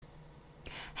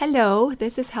Hello,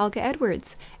 this is Helga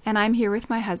Edwards, and I'm here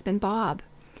with my husband Bob.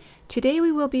 Today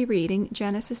we will be reading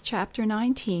Genesis chapter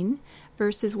 19,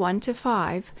 verses 1 to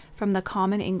 5 from the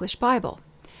Common English Bible,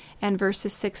 and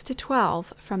verses 6 to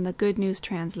 12 from the Good News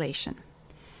Translation.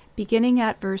 Beginning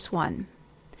at verse 1.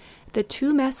 The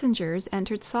two messengers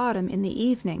entered Sodom in the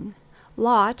evening.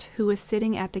 Lot, who was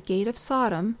sitting at the gate of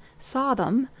Sodom, saw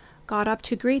them, got up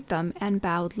to greet them, and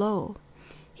bowed low.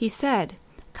 He said,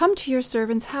 "Come to your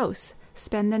servant's house.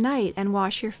 Spend the night and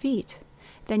wash your feet.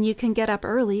 Then you can get up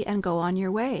early and go on your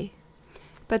way."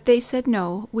 But they said,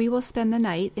 "No, we will spend the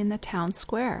night in the town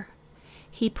square."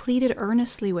 He pleaded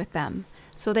earnestly with them,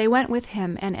 so they went with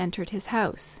him and entered his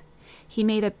house. He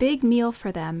made a big meal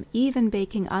for them, even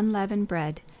baking unleavened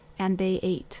bread, and they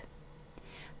ate.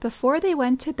 Before they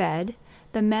went to bed,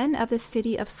 the men of the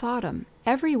city of Sodom,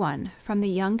 everyone, from the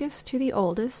youngest to the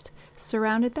oldest,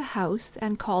 surrounded the house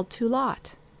and called to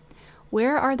Lot.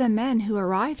 "Where are the men who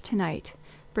arrived tonight?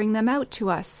 Bring them out to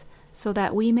us, so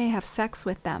that we may have sex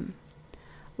with them."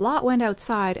 Lot went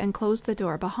outside and closed the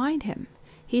door behind him.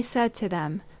 He said to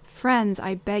them, "Friends,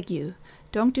 I beg you,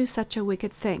 don't do such a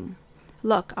wicked thing.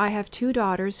 Look, I have 2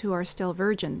 daughters who are still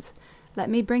virgins. Let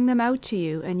me bring them out to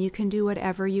you, and you can do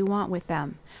whatever you want with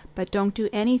them. But don't do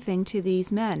anything to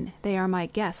these men. They are my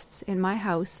guests in my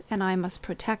house, and I must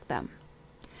protect them."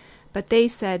 But they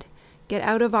said, "Get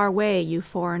out of our way, you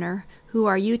foreigner. Who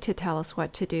are you to tell us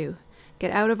what to do?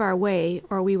 Get out of our way,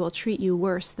 or we will treat you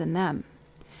worse than them."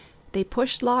 They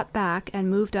pushed Lot back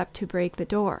and moved up to break the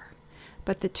door.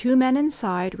 But the 2 men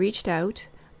inside reached out,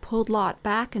 pulled Lot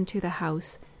back into the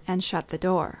house, and shut the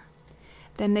door.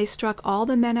 Then they struck all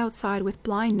the men outside with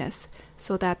blindness,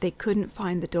 so that they couldn't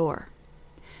find the door.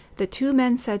 The 2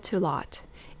 men said to Lot,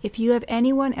 "If you have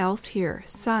anyone else here,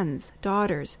 sons,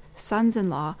 daughters,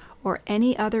 sons-in-law, or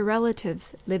any other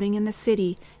relatives living in the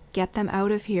city, get them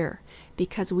out of here,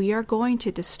 because we are going to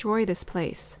destroy this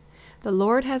place. The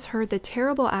Lord has heard the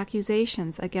terrible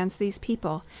accusations against these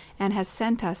people and has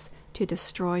sent us to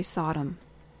destroy Sodom."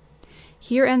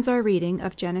 Here ends our reading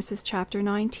of Genesis chapter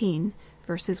 19,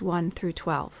 verses 1 through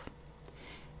 12.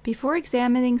 Before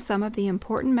examining some of the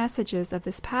important messages of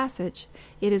this passage,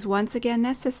 it is once again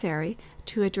necessary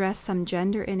to address some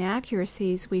gender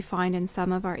inaccuracies we find in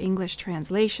some of our English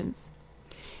translations.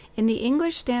 In the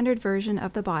English Standard Version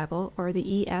of the Bible, or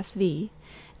the ESV,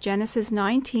 Genesis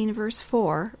 19 verse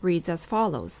 4 reads as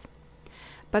follows: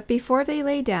 "But before they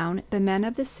lay down, the men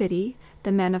of the city,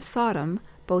 the men of Sodom,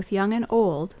 both young and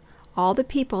old, all the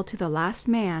people to the last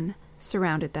man,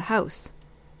 surrounded the house."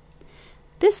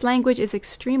 This language is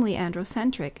extremely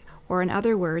androcentric, or in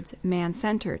other words,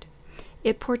 man-centered.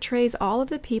 It portrays all of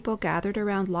the people gathered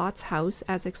around Lot's house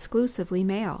as exclusively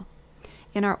male.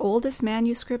 In our oldest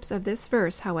manuscripts of this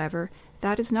verse, however,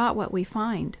 that is not what we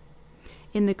find.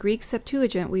 In the Greek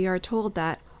Septuagint, we are told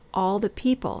that all the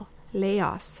people,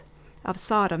 laos, of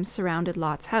Sodom surrounded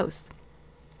Lot's house.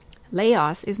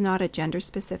 Laos is not a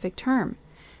gender-specific term.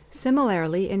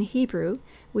 Similarly, in Hebrew,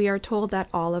 we are told that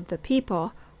all of the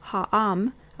people,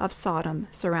 ha'am, of Sodom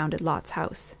surrounded Lot's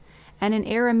house. And in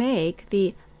Aramaic,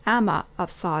 the amma of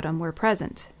Sodom were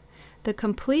present. The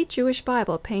complete Jewish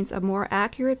Bible paints a more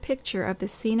accurate picture of the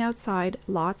scene outside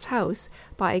Lot's house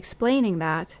by explaining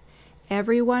that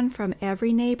everyone from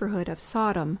every neighborhood of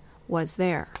Sodom was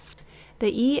there.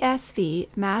 The ESV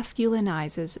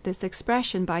masculinizes this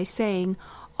expression by saying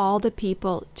all the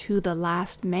people to the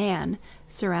last man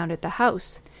surrounded the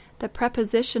house. The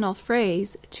prepositional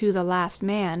phrase, "to the last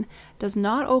man," does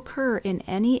not occur in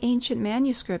any ancient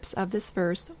manuscripts of this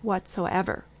verse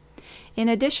whatsoever. In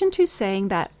addition to saying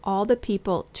that all the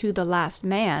people to the last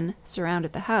man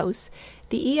surrounded the house,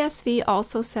 the ESV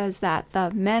also says that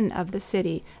the men of the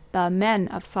city, the men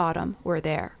of Sodom, were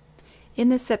there. In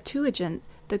the Septuagint,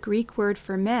 the Greek word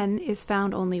for men is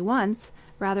found only once,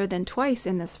 rather than twice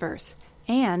in this verse,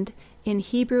 and in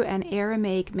Hebrew and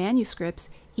Aramaic manuscripts,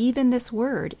 even this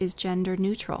word is gender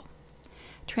neutral.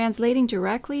 Translating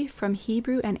directly from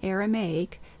Hebrew and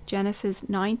Aramaic, Genesis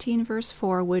 19 verse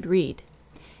 4 would read,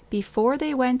 "Before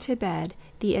they went to bed,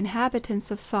 the inhabitants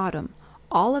of Sodom,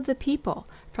 all of the people,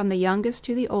 from the youngest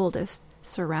to the oldest,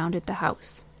 surrounded the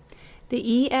house." The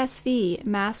ESV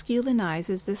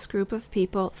masculinizes this group of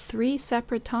people 3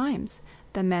 separate times: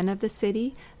 the men of the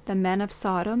city, the men of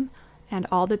Sodom, and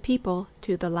all the people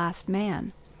to the last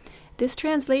man. This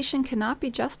translation cannot be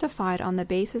justified on the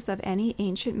basis of any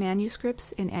ancient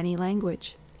manuscripts in any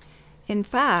language. In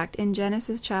fact, in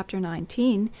Genesis chapter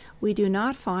 19, we do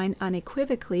not find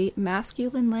unequivocally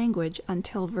masculine language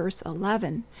until verse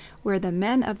 11, where the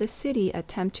men of the city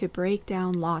attempt to break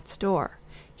down Lot's door.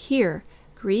 Here,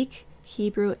 Greek,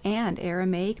 Hebrew, and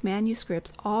Aramaic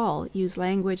manuscripts all use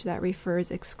language that refers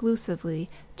exclusively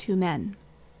to men.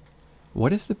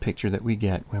 What is the picture that we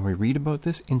get when we read about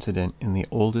this incident in the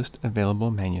oldest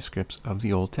available manuscripts of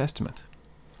the Old Testament?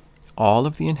 All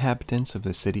of the inhabitants of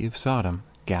the city of Sodom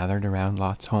gathered around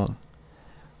Lot's home.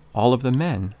 All of the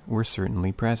men were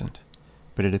certainly present,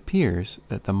 but it appears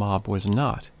that the mob was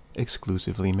not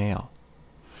exclusively male.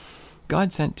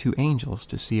 God sent 2 angels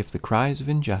to see if the cries of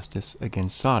injustice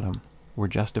against Sodom were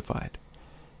justified.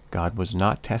 God was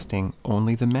not testing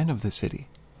only the men of the city.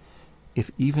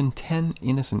 If even 10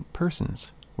 innocent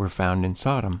persons were found in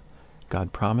Sodom,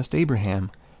 God promised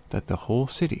Abraham that the whole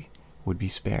city would be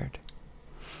spared.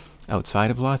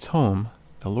 Outside of Lot's home,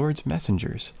 the Lord's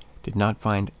messengers did not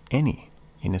find any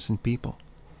innocent people.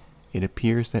 It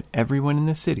appears that everyone in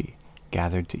the city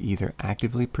gathered to either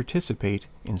actively participate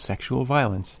in sexual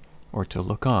violence or to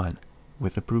look on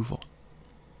with approval.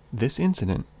 This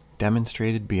incident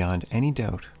demonstrated beyond any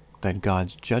doubt that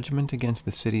God's judgment against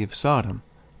the city of Sodom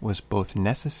was both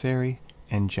necessary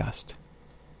and just.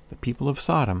 The people of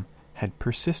Sodom had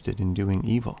persisted in doing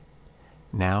evil.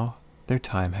 Now their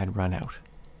time had run out.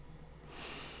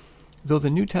 Though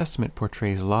the New Testament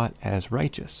portrays Lot as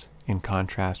righteous, in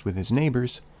contrast with his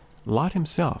neighbors, Lot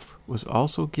himself was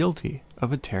also guilty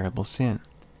of a terrible sin.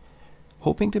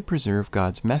 Hoping to preserve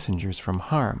God's messengers from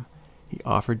harm, he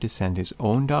offered to send his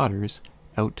own daughters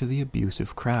out to the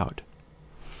abusive crowd.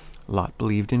 Lot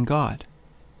believed in God,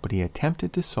 but he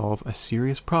attempted to solve a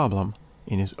serious problem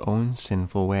in his own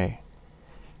sinful way.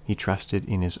 He trusted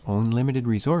in his own limited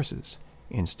resources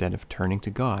instead of turning to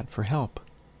God for help.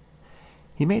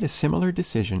 He made a similar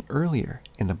decision earlier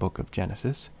in the book of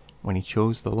Genesis when he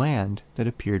chose the land that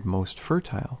appeared most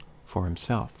fertile for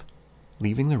himself,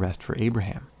 leaving the rest for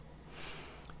Abraham.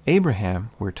 Abraham,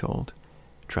 we're told,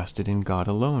 trusted in God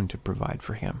alone to provide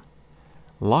for him.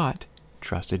 Lot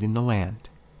trusted in the land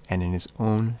and in his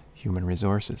own human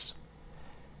resources.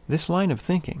 This line of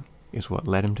thinking is what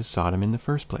led him to Sodom in the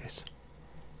first place.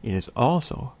 It is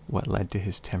also what led to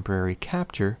his temporary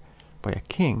capture by a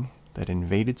king that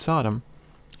invaded Sodom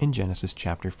in Genesis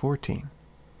chapter 14.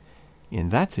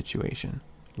 In that situation,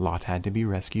 Lot had to be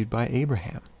rescued by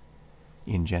Abraham.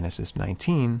 In Genesis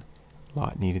 19,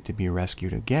 Lot needed to be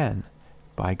rescued again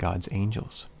by God's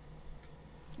angels.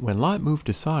 When Lot moved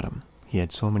to Sodom, he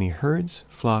had so many herds,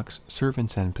 flocks,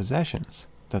 servants, and possessions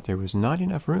that there was not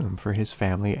enough room for his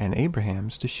family and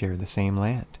Abraham's to share the same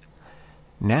land.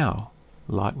 Now,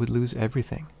 Lot would lose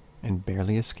everything and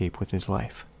barely escape with his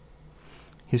life.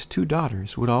 His 2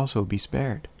 daughters would also be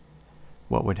spared.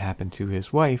 What would happen to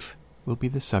his wife will be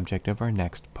the subject of our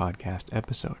next podcast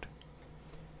episode.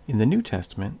 In the New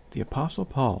Testament, the Apostle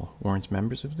Paul warns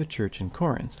members of the church in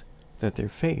Corinth that their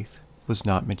faith was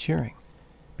not maturing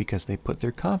because they put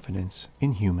their confidence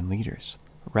in human leaders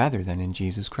rather than in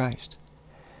Jesus Christ.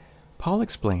 Paul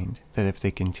explained that if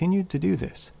they continued to do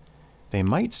this, they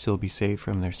might still be saved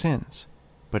from their sins,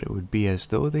 but it would be as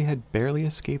though they had barely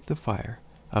escaped the fire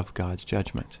of God's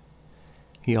judgment.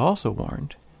 He also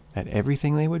warned that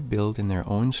everything they would build in their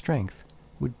own strength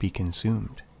would be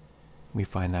consumed. We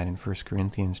find that in 1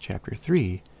 Corinthians chapter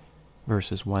 3,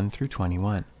 verses 1 through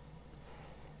 21.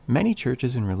 Many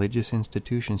churches and religious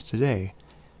institutions today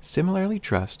similarly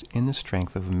trust in the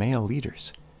strength of male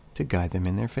leaders to guide them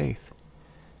in their faith.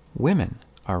 Women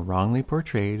are wrongly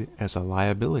portrayed as a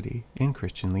liability in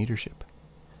Christian leadership.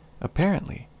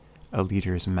 Apparently, a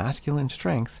leader's masculine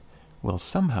strength will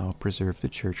somehow preserve the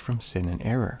church from sin and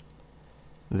error.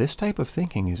 This type of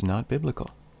thinking is not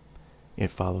biblical. It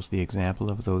follows the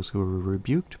example of those who were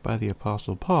rebuked by the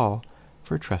Apostle Paul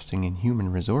for trusting in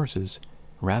human resources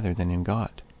rather than in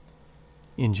God.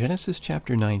 In Genesis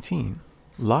chapter 19,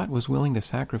 Lot was willing to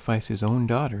sacrifice his own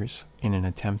daughters in an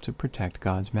attempt to protect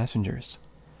God's messengers.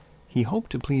 He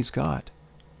hoped to please God,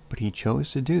 but he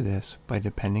chose to do this by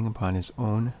depending upon his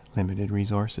own limited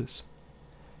resources.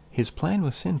 His plan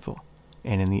was sinful,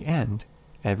 and in the end,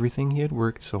 everything he had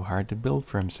worked so hard to build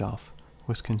for himself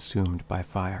was consumed by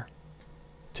fire.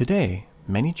 Today,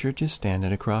 many churches stand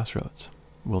at a crossroads.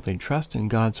 Will they trust in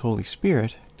God's Holy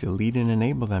Spirit to lead and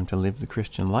enable them to live the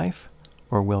Christian life,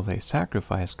 or will they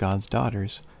sacrifice God's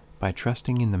daughters by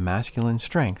trusting in the masculine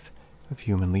strength of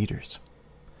human leaders?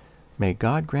 May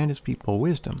God grant his people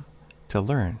wisdom to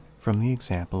learn from the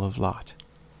example of Lot.